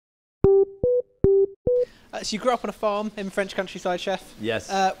So you grew up on a farm in French countryside, chef. Yes.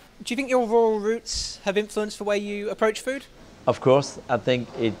 Do you think your rural roots have influenced the way you approach food? Of course, I think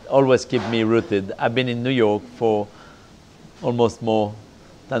it always keeps me rooted. I've been in New York for almost more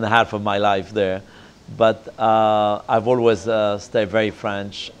than half of my life there, but I've always stayed very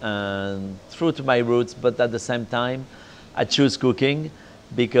French and true to my roots, but at the same time, I choose cooking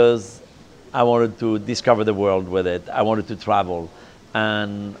because I wanted to discover the world with it. I wanted to travel.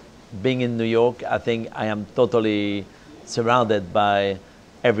 And being in New York, I think I am totally surrounded by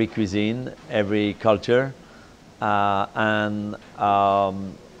every cuisine, every culture. And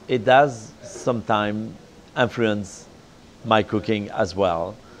it does sometimes influence my cooking as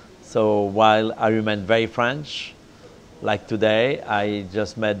well. So while I remain very French, like today, I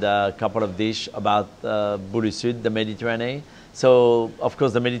just made a couple of dishes about Boulud, the Mediterranean. So of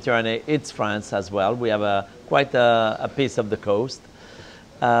course the Mediterranean, it's France as well. We have quite a piece of the coast.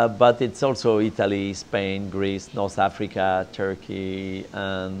 But it's also Italy, Spain, Greece, North Africa, Turkey,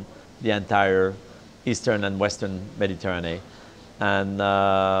 and the entire Eastern and Western Mediterranean. And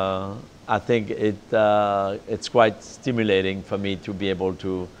I think it's quite stimulating for me to be able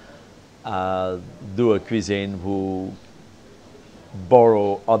to do a cuisine who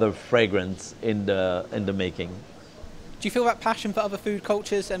borrow other fragrance in the making. Do you feel that passion for other food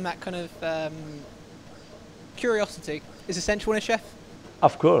cultures and that kind of curiosity is essential in a chef?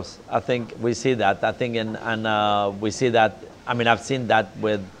 Of course, I think we see that. I think, and we see that. I mean, I've seen that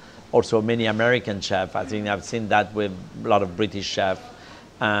with also many American chefs. I think I've seen that with a lot of British chefs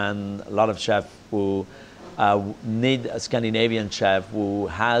and a lot of chefs who need a Scandinavian chef who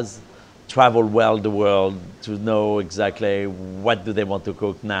has traveled well the world to know exactly what do they want to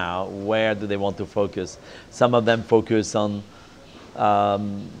cook now, where do they want to focus. Some of them focus on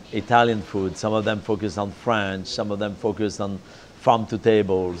Italian food, some of them focus on French, some of them focus on farm to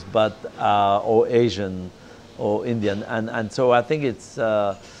tables, but or Asian or Indian, and so I think it's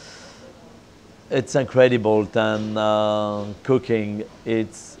incredible that cooking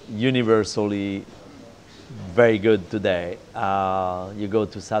it's universally very good today. You go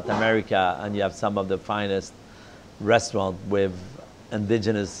to South America and you have some of the finest restaurants with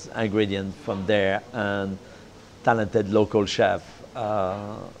indigenous ingredients from there and talented local chefs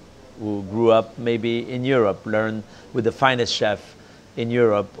who grew up maybe in Europe, learned with the finest chef in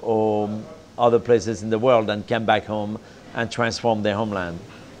Europe or other places in the world and came back home and transformed their homeland.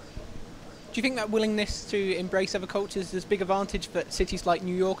 Do you think that willingness to embrace other cultures is a big advantage that cities like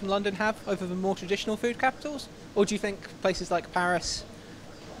New York and London have over the more traditional food capitals? Or do you think places like Paris?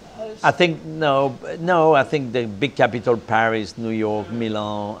 I think no. I think the big capital, Paris, New York,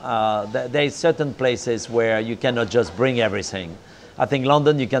 Milan, there are certain places where you cannot just bring everything. I think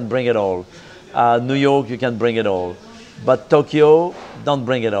London, you can bring it all. New York, you can bring it all. But Tokyo, don't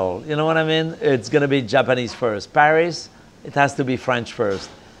bring it all. You know what I mean? It's going to be Japanese first. Paris, it has to be French first.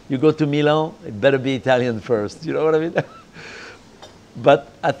 You go to Milan, it better be Italian first. You know what I mean?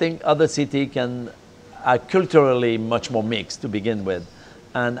 But I think other cities are culturally much more mixed to begin with.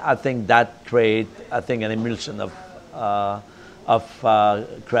 And I think that creates, an emulsion of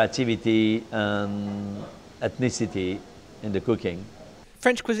creativity and ethnicity in the cooking.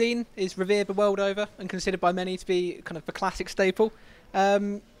 French cuisine is revered the world over and considered by many to be kind of the classic staple.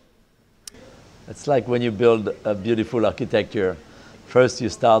 It's like when you build a beautiful architecture. First you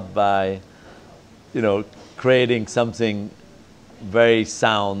start by, creating something very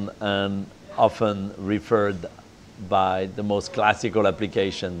sound and often referred by the most classical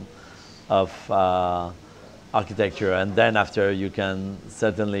application of architecture. And then after you can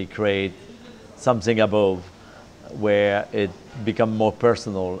certainly create something above where it becomes more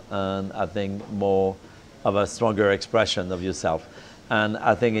personal and I think more of a stronger expression of yourself. And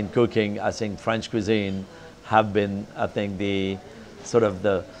I think in cooking, I think French cuisine have been, the sort of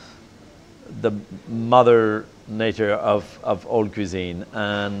the mother nature of all cuisine.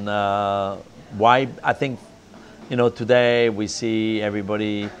 And why I think, today we see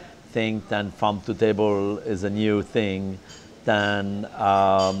everybody think that farm to table is a new thing, than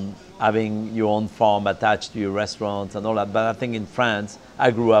having your own farm attached to your restaurants and all that. But I think in France,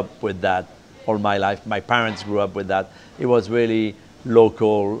 I grew up with that all my life. My parents grew up with that. It was really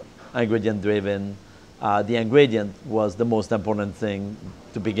local, ingredient driven. The ingredient was the most important thing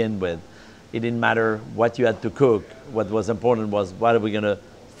to begin with. It didn't matter what you had to cook. What was important was what are we going to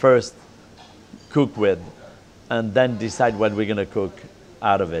first cook with and then decide what we're going to cook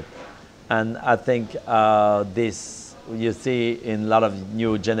out of it. And I think this you see in a lot of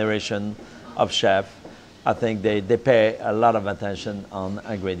new generation of chefs. I think they pay a lot of attention on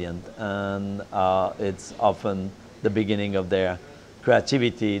ingredient, and it's often the beginning of their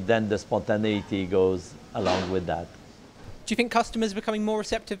creativity, then the spontaneity goes along with that. Do you think customers are becoming more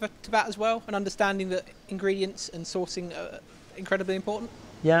receptive to that as well, and understanding that ingredients and sourcing are incredibly important?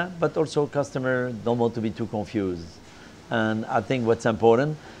 Yeah, but also customers don't want to be too confused. And I think what's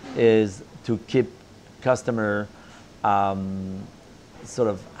important is to keep customer sort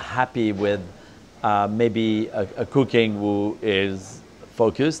of happy with maybe a cooking who is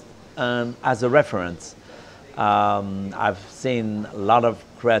focused and as a reference. I've seen a lot of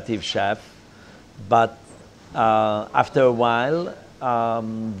creative chefs, but after a while,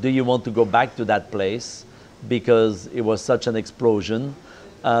 do you want to go back to that place because it was such an explosion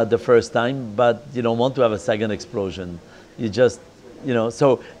the first time, but you don't want to have a second explosion. You just,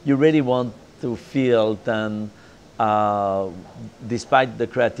 so you really want to feel that despite the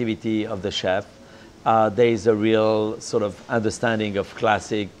creativity of the chef, there is a real sort of understanding of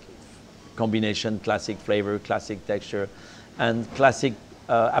classic combination, classic flavor, classic texture, and classic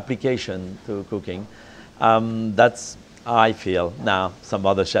application to cooking. That's how I feel. Now, some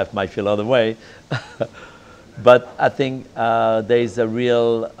other chef might feel other way. But I think there is a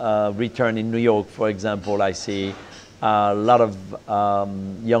real return in New York, for example. I see a lot of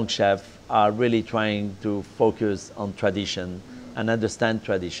young chefs are really trying to focus on tradition and understand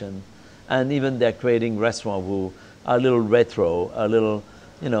tradition. And even they're creating restaurants who are a little retro, a little,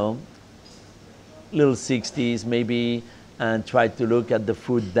 little 60s maybe, and try to look at the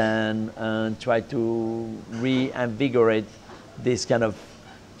food then and try to reinvigorate this kind of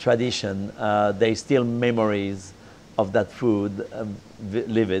tradition. There's still memories of that food,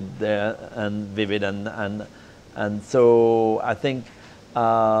 vivid there and vivid, and so I think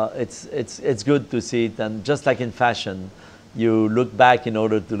it's good to see it. And just like in fashion, you look back in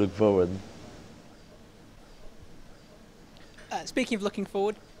order to look forward. Speaking of looking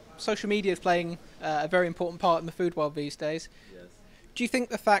forward, social media is playing a very important part in the food world these days. Yes. Do you think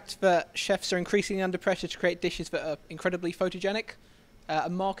the fact that chefs are increasingly under pressure to create dishes that are incredibly photogenic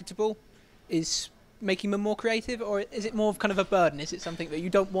and marketable is making them more creative, or is it more of kind of a burden? Is it something that you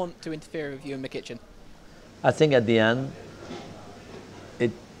don't want to interfere with you in the kitchen? I think at the end,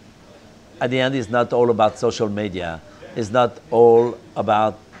 it's not all about social media. It's not all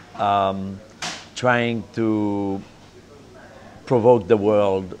about trying to provoke the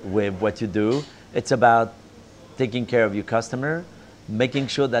world with what you do. It's about taking care of your customer, making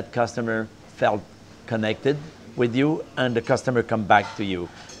sure that customer felt connected with you, and the customer come back to you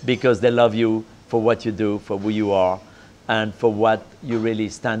because they love you for what you do, for who you are, and for what you really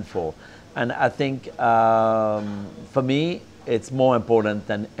stand for. And I think for me, it's more important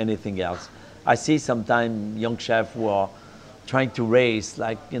than anything else. I see sometimes young chefs who are trying to raise,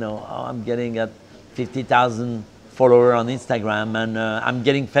 like, oh, I'm getting at 50,000 followers on Instagram and I'm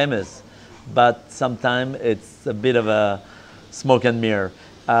getting famous. But sometimes it's a bit of a smoke and mirror.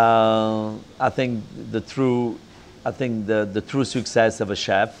 I think the true success of a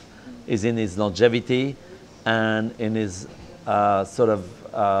chef is in his longevity and in his sort of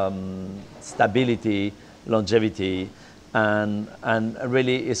stability, longevity, and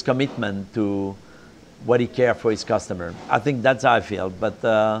really his commitment to what he cares for his customer. I think that's how I feel.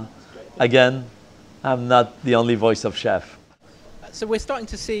 But again, I'm not the only voice of chef. So we're starting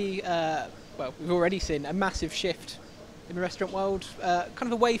to see, well, we've already seen a massive shift in the restaurant world, kind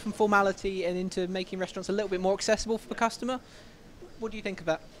of away from formality and into making restaurants a little bit more accessible for the customer. What do you think of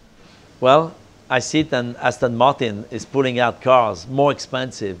that? Well, I see that Aston Martin is pulling out cars more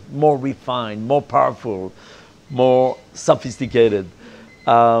expensive, more refined, more powerful, more sophisticated.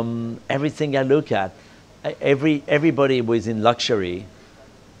 Everything I look at, everybody who is in luxury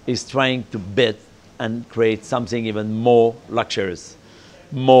is trying to bid and create something even more luxurious,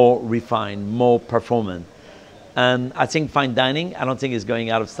 more refined, more performant. And I think fine dining, I don't think is going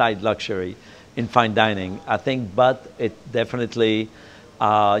out of sight luxury in fine dining. I think, but it definitely, you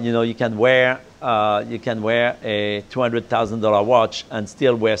can wear a $200,000 watch and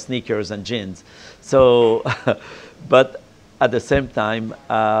still wear sneakers and jeans. So, but at the same time,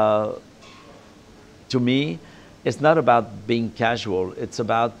 to me, it's not about being casual. It's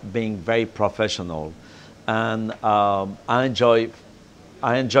about being very professional. And I enjoy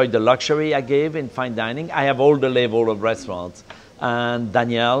the luxury I gave in fine dining. I have all the level of restaurants, and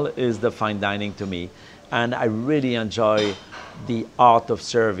Danielle is the fine dining to me. And I really enjoy the art of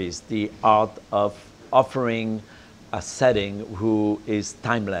service, the art of offering a setting who is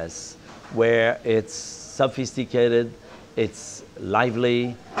timeless, where it's sophisticated, it's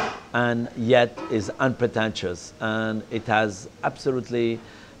lively, and yet is unpretentious. And it has absolutely,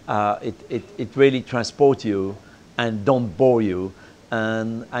 it really transports you and don't bore you.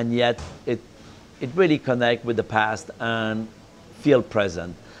 And yet it really connects with the past and feel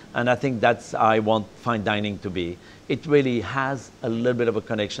present. And I think that's how I want fine dining to be. It really has a little bit of a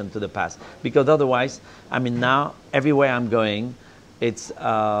connection to the past. Because otherwise, I mean, now everywhere I'm going, it's,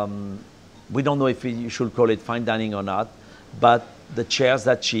 we don't know if you should call it fine dining or not, but the chairs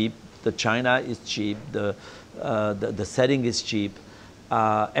are cheap, the china is cheap, the setting is cheap,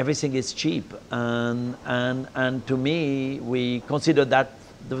 everything is cheap. And to me, we consider that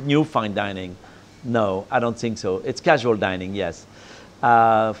the new fine dining. No, I don't think so. It's casual dining, yes.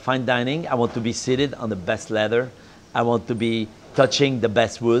 Fine dining, I want to be seated on the best leather. I want to be touching the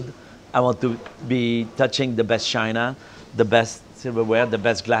best wood. I want to be touching the best china, the best silverware, the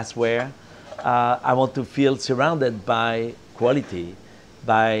best glassware. I want to feel surrounded by quality,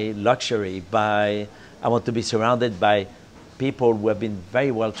 by luxury, I want to be surrounded by people who have been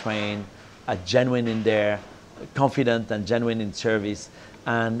very well trained, are genuine in their, confident and genuine in service,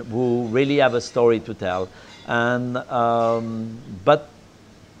 and who really have a story to tell. And, but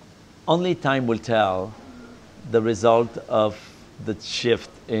only time will tell the result of the shift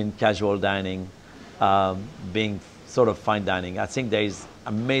in casual dining being sort of fine dining. I think there is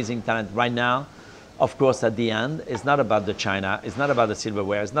amazing talent right now. Of course, at the end, it's not about the china, it's not about the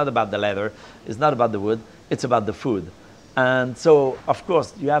silverware, it's not about the leather, it's not about the wood, it's about the food. And so, of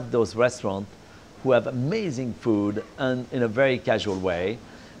course, you have those restaurants who have amazing food and in a very casual way.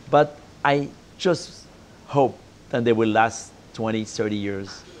 But I just hope that they will last 20, 30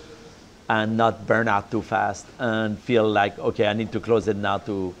 years and not burn out too fast and feel like, okay, I need to close it now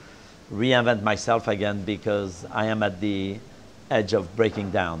to reinvent myself again because I am at the edge of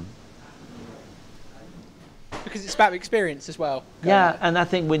breaking down. Because it's about experience as well. Yeah, and I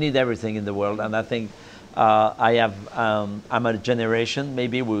think we need everything in the world. And I think I'm a generation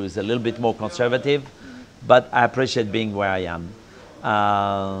maybe who is a little bit more conservative, but I appreciate being where I am.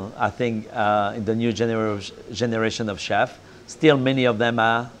 I think in the new generation of chefs, still many of them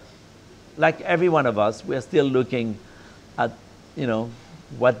are, like every one of us, we are still looking at, you know,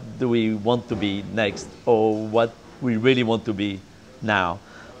 what do we want to be next or what we really want to be now.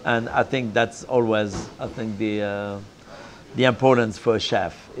 And I think that's always, I think the importance for a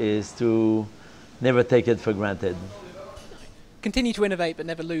chef is to never take it for granted. Continue to innovate, but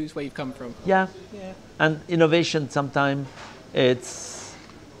never lose where you've come from. Yeah. Yeah. And innovation, sometimes it's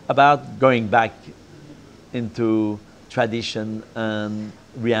about going back into tradition and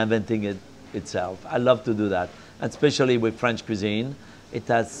reinventing it itself. I love to do that, and especially with French cuisine. It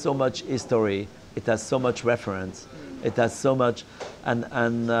has so much history. It has so much reference. It has so much, and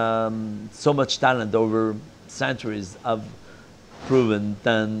so much talent over centuries of proven.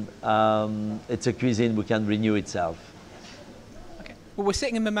 Then it's a cuisine who can renew itself. Okay. Well, we're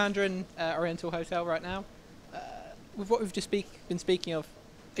sitting in the Mandarin Oriental Hotel right now. With what we've just been speaking of,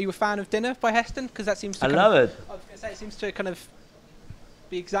 are you a fan of Dinner by Heston? Because that seems to I love it. I was going to say, it seems to kind of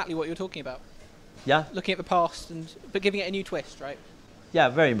be exactly what you're talking about. Yeah. Looking at the past, but giving it a new twist, right? Yeah,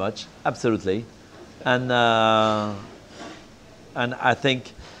 very much, absolutely. And I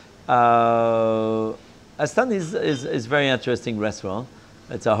think Aston is very interesting restaurant.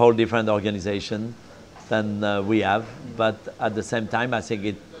 It's a whole different organization than we have, but at the same time, I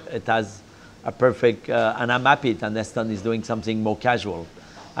think it has a perfect, and I'm happy that Aston is doing something more casual.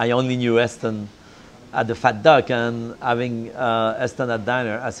 I only knew Aston at the Fat Duck, and having Aston at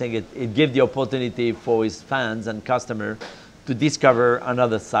Diner, I think it gives the opportunity for his fans and customers to discover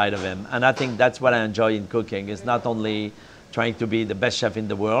another side of him. And I think that's what I enjoy in cooking. It's not only trying to be the best chef in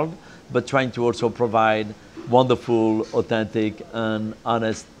the world, but trying to also provide wonderful, authentic, and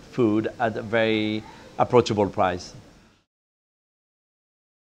honest food at a very approachable price.